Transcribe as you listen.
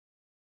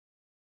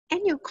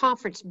Annual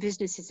conference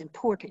business is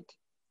important.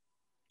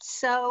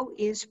 So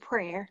is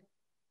prayer.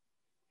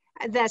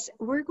 Thus,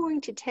 we're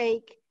going to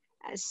take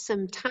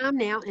some time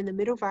now in the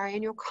middle of our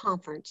annual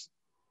conference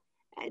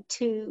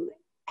to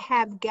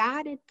have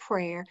guided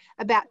prayer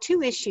about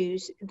two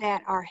issues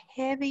that are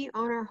heavy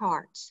on our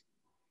hearts: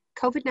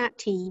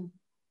 COVID-19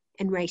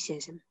 and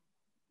racism.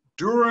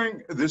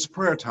 During this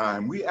prayer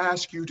time, we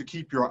ask you to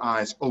keep your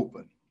eyes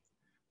open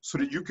so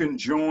that you can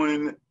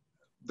join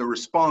the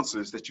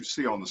responses that you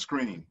see on the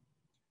screen.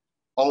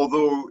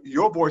 Although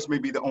your voice may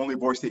be the only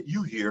voice that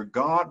you hear,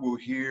 God will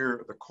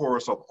hear the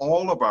chorus of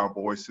all of our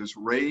voices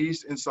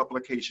raised in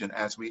supplication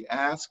as we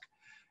ask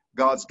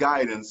God's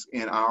guidance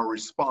in our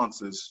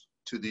responses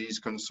to these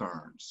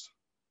concerns.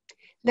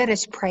 Let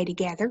us pray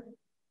together.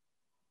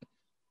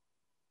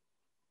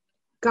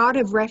 God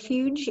of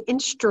refuge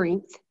and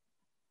strength,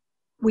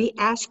 we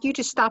ask you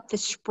to stop the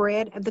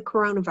spread of the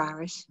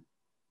coronavirus.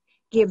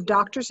 Give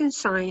doctors and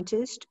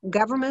scientists,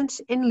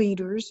 governments and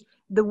leaders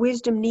the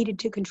wisdom needed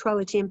to control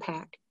its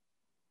impact.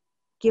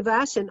 Give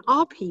us and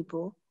all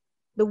people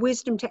the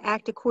wisdom to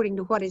act according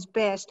to what is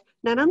best,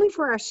 not only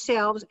for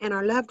ourselves and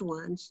our loved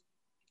ones,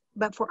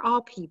 but for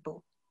all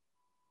people.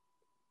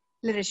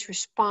 Let us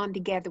respond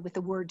together with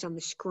the words on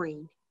the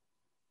screen.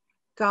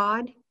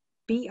 God,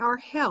 be our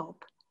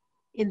help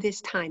in this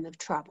time of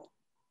trouble.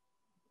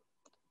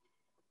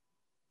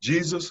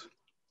 Jesus,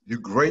 you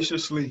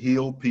graciously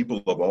heal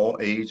people of all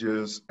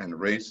ages and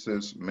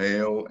races,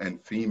 male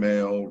and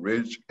female,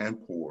 rich and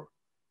poor.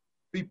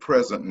 Be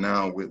present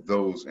now with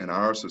those in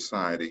our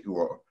society who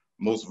are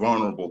most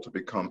vulnerable to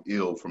become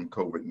ill from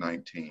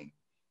COVID-19.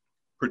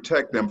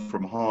 Protect them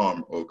from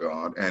harm, O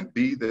God, and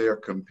be their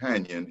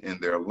companion in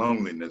their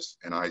loneliness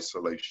and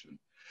isolation.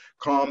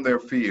 Calm their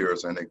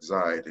fears and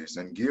anxieties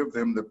and give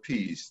them the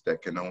peace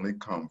that can only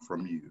come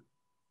from you.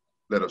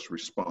 Let us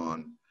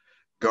respond.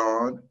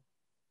 God,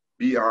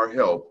 be our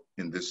help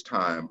in this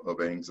time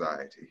of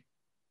anxiety.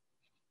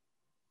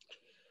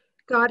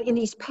 God, in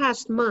these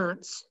past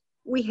months,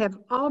 we have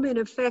all been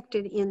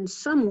affected in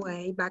some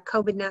way by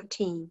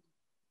COVID-19.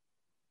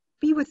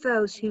 Be with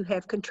those who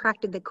have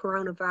contracted the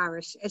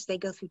coronavirus as they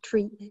go through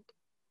treatment.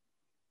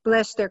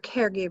 Bless their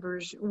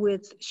caregivers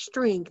with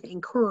strength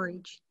and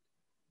courage.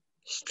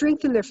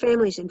 Strengthen their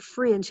families and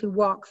friends who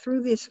walk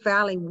through this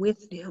valley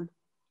with them.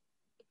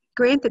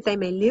 Grant that they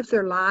may live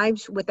their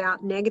lives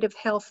without negative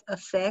health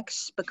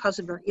effects because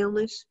of their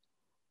illness.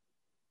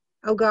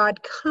 Oh God,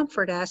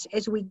 comfort us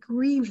as we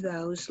grieve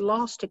those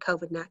lost to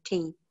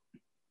COVID-19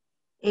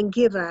 and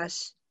give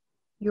us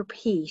your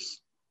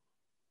peace.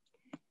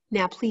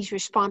 Now please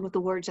respond with the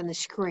words on the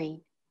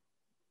screen.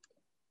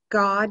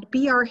 God,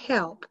 be our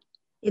help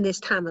in this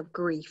time of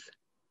grief.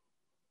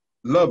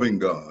 Loving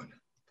God,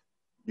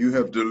 you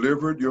have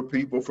delivered your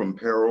people from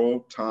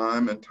peril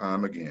time and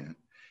time again.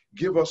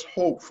 Give us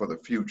hope for the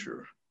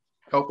future.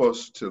 Help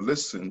us to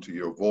listen to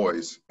your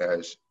voice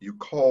as you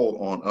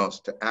call on us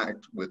to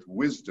act with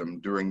wisdom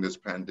during this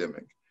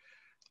pandemic.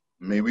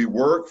 May we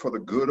work for the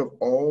good of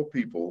all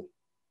people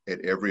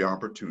at every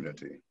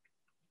opportunity.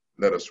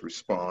 Let us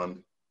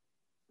respond.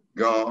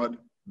 God,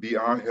 be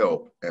our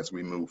help as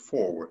we move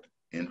forward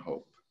in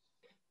hope.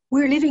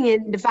 We're living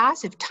in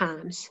divisive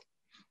times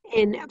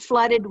and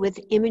flooded with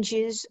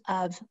images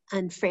of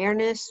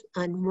unfairness,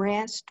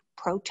 unrest,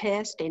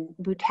 protest, and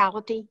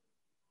brutality.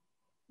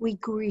 We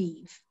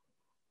grieve.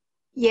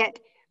 Yet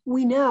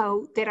we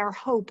know that our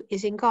hope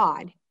is in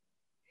God,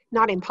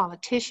 not in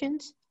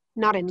politicians,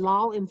 not in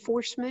law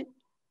enforcement,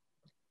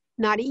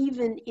 not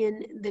even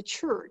in the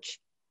church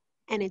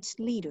and its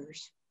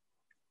leaders.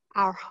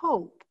 Our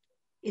hope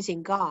is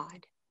in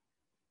God.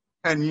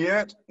 And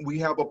yet we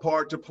have a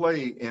part to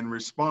play in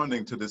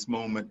responding to this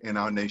moment in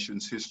our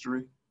nation's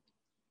history.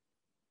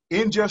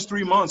 In just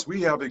 3 months,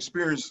 we have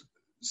experienced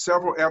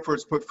several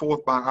efforts put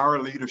forth by our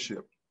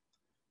leadership.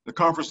 The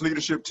conference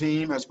leadership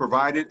team has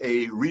provided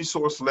a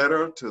resource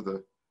letter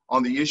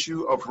on the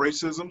issue of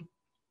racism.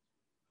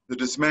 The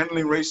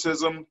Dismantling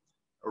Racism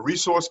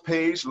resource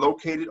page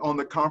located on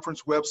the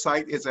conference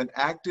website is an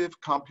active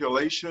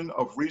compilation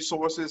of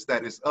resources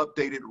that is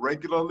updated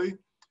regularly,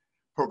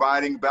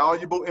 providing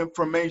valuable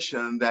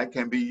information that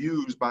can be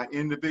used by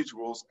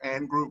individuals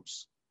and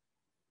groups.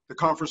 The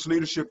conference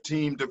leadership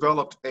team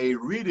developed a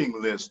reading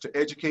list to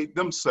educate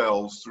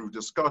themselves through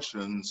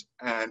discussions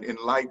and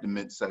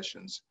enlightenment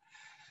sessions.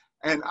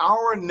 And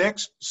our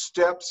next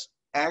steps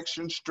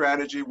action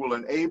strategy will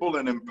enable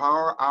and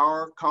empower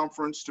our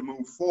conference to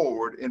move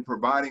forward in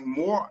providing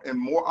more and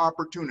more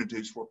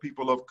opportunities for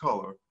people of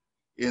color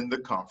in the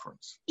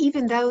conference.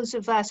 Even those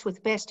of us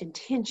with best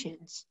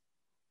intentions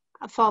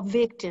fall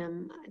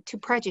victim to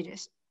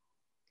prejudice.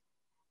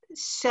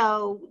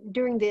 So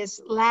during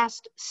this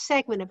last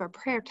segment of our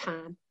prayer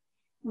time,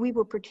 we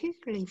will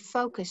particularly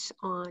focus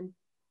on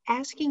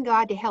asking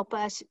God to help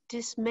us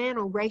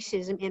dismantle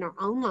racism in our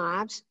own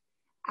lives,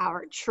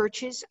 our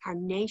churches, our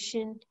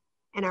nation,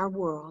 and our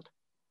world.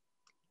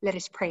 Let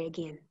us pray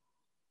again.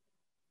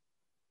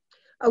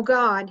 O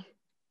God,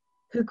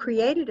 who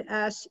created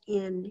us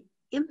in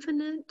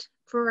infinite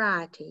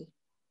variety,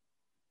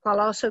 while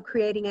also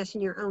creating us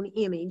in your own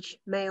image,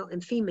 male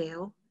and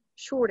female,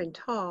 short and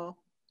tall,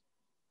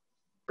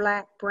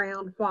 black,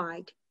 brown,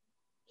 white.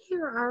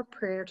 Hear our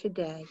prayer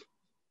today.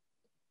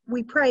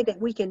 We pray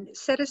that we can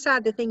set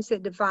aside the things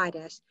that divide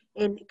us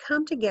and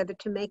come together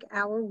to make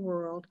our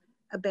world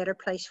a better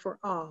place for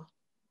all.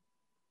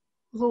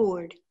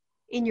 Lord,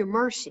 in your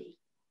mercy,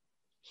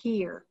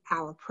 hear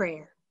our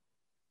prayer.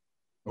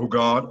 Oh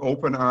God,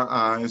 open our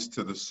eyes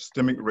to the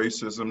systemic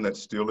racism that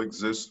still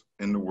exists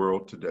in the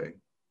world today,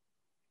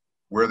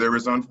 where there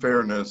is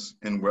unfairness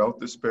in wealth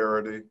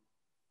disparity,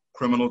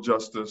 criminal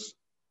justice,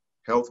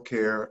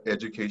 healthcare,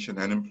 education,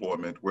 and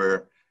employment,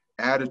 where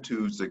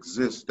attitudes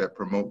exist that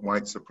promote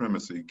white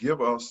supremacy.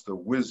 Give us the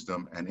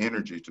wisdom and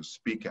energy to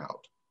speak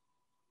out.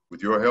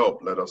 With your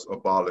help, let us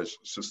abolish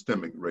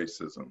systemic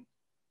racism.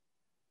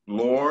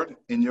 Lord,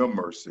 in your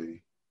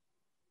mercy,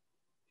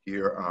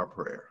 hear our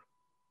prayer.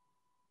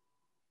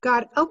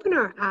 God, open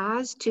our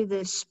eyes to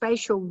the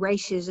spatial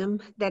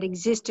racism that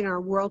exists in our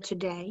world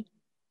today,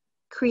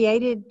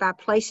 created by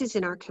places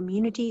in our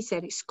communities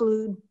that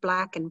exclude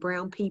Black and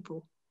brown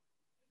people.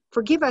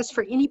 Forgive us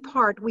for any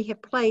part we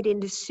have played in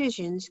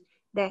decisions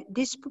that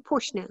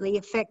disproportionately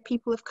affect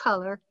people of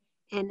color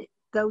and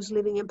those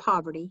living in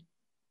poverty,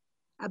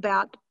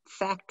 about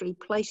factory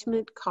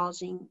placement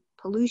causing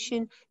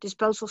pollution,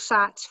 disposal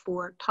sites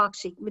for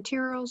toxic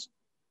materials,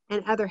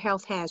 and other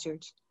health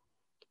hazards.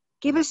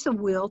 Give us the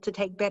will to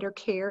take better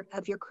care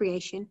of your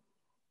creation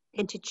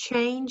and to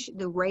change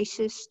the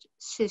racist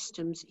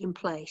systems in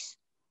place.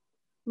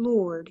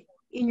 Lord,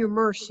 in your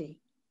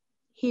mercy,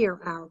 hear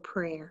our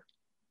prayer.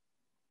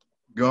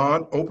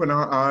 God, open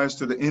our eyes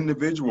to the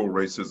individual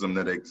racism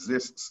that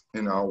exists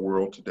in our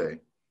world today.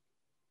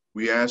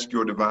 We ask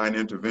your divine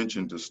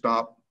intervention to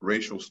stop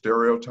racial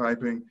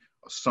stereotyping,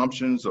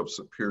 assumptions of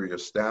superior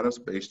status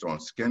based on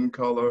skin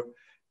color,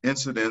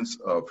 incidents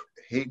of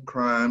hate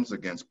crimes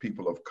against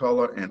people of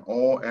color, and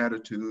all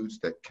attitudes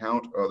that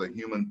count other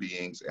human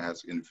beings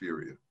as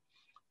inferior.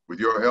 With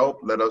your help,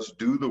 let us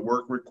do the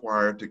work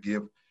required to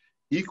give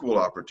equal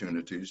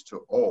opportunities to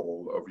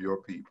all of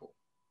your people.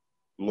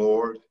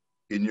 Lord,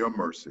 in your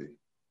mercy,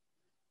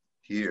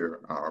 hear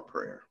our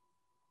prayer.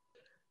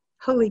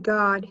 Holy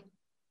God,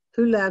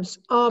 who loves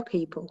all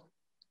people,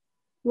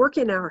 work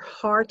in our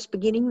hearts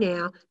beginning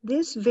now,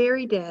 this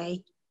very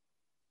day,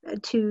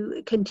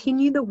 to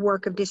continue the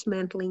work of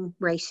dismantling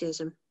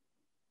racism.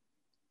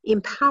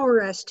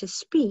 Empower us to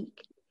speak,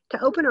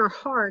 to open our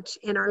hearts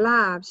and our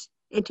lives,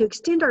 and to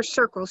extend our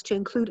circles to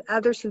include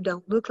others who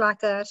don't look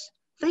like us,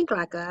 think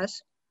like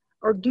us,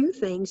 or do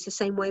things the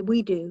same way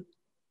we do.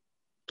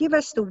 Give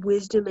us the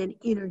wisdom and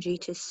energy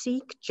to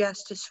seek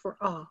justice for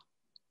all.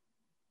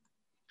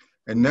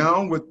 And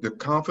now, with the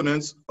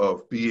confidence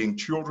of being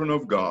children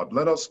of God,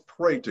 let us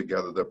pray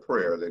together the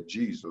prayer that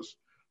Jesus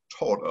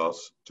taught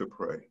us to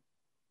pray.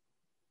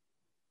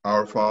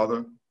 Our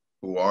Father,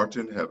 who art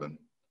in heaven,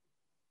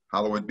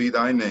 hallowed be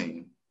thy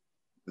name.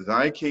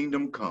 Thy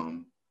kingdom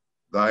come,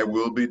 thy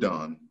will be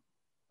done,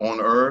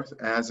 on earth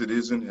as it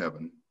is in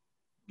heaven.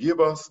 Give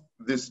us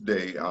this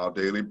day our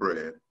daily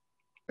bread,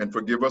 and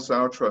forgive us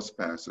our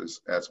trespasses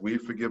as we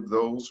forgive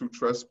those who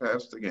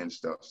trespass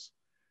against us.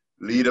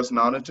 Lead us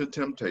not into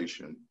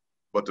temptation,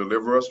 but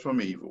deliver us from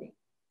evil.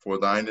 For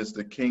thine is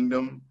the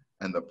kingdom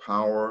and the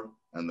power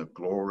and the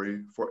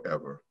glory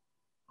forever.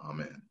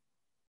 Amen.